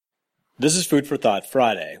This is Food for Thought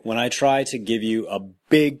Friday, when I try to give you a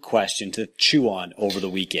big question to chew on over the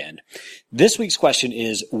weekend. This week's question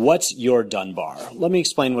is, what's your Dunbar? Let me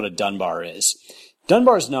explain what a Dunbar is.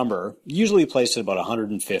 Dunbar's number, usually placed at about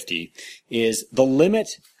 150, is the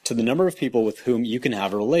limit to the number of people with whom you can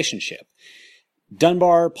have a relationship.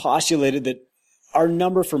 Dunbar postulated that our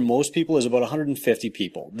number for most people is about 150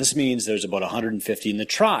 people. This means there's about 150 in the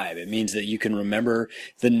tribe. It means that you can remember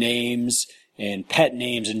the names and pet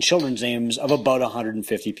names and children's names of about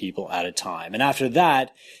 150 people at a time. And after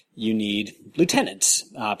that, you need lieutenants,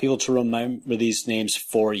 people to remember these names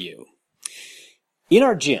for you. In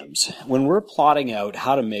our gyms, when we're plotting out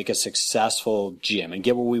how to make a successful gym and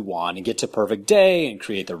get what we want and get to perfect day and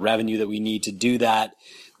create the revenue that we need to do that,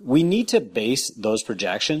 we need to base those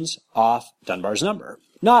projections off Dunbar's number,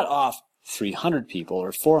 not off 300 people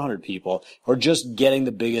or 400 people or just getting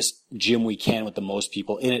the biggest gym we can with the most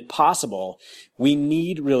people in it possible. We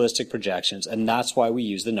need realistic projections, and that's why we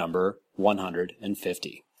use the number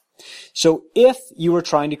 150. So if you were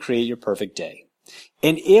trying to create your perfect day,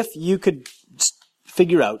 and if you could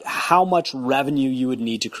figure out how much revenue you would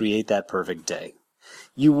need to create that perfect day,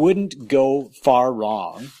 you wouldn't go far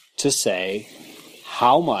wrong to say,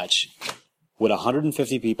 how much would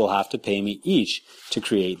 150 people have to pay me each to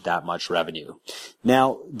create that much revenue?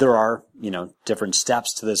 Now, there are, different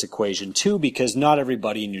steps to this equation too, because not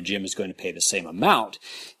everybody in your gym is going to pay the same amount.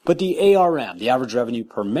 But the ARM, the average revenue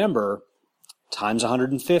per member, times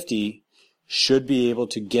 150 should be able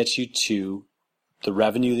to get you to the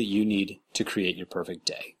revenue that you need to create your perfect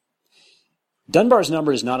day. Dunbar's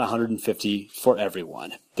number is not 150 for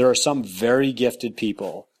everyone. There are some very gifted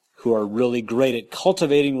people who are really great at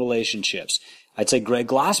cultivating relationships. I'd say Greg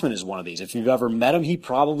Glassman is one of these. If you've ever met him, he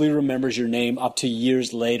probably remembers your name up to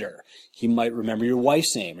years later. He might remember your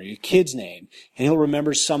wife's name or your kid's name, and he'll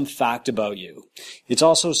remember some fact about you. It's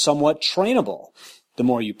also somewhat trainable. The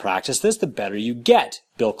more you practice this, the better you get.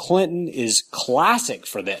 Bill Clinton is classic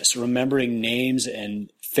for this, remembering names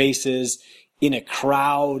and faces in a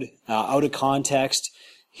crowd, out of context.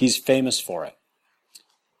 He's famous for it.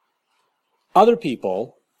 Other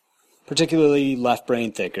people, particularly left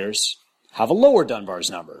brain thinkers, have a lower Dunbar's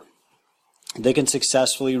number. They can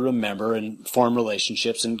successfully remember and form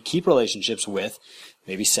relationships and keep relationships with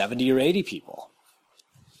maybe 70 or 80 people.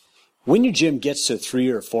 When your gym gets to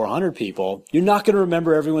 300 or 400 people, you're not going to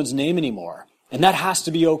remember everyone's name anymore. And that has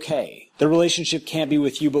to be okay. The relationship can't be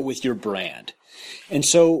with you, but with your brand. And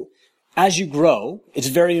so, as you grow, it's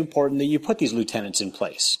very important that you put these lieutenants in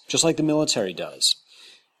place, just like the military does,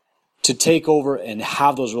 to take over and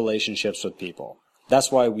have those relationships with people.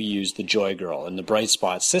 That's why we use the Joy Girl and the Bright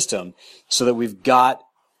Spot system, so that we've got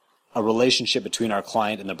a relationship between our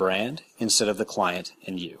client and the brand instead of the client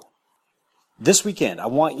and you. This weekend, I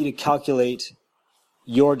want you to calculate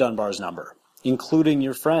your Dunbar's number, including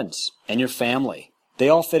your friends and your family. They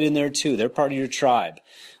all fit in there too. They're part of your tribe.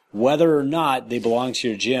 Whether or not they belong to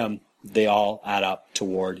your gym, they all add up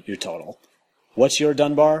toward your total. What's your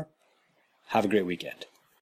Dunbar? Have a great weekend.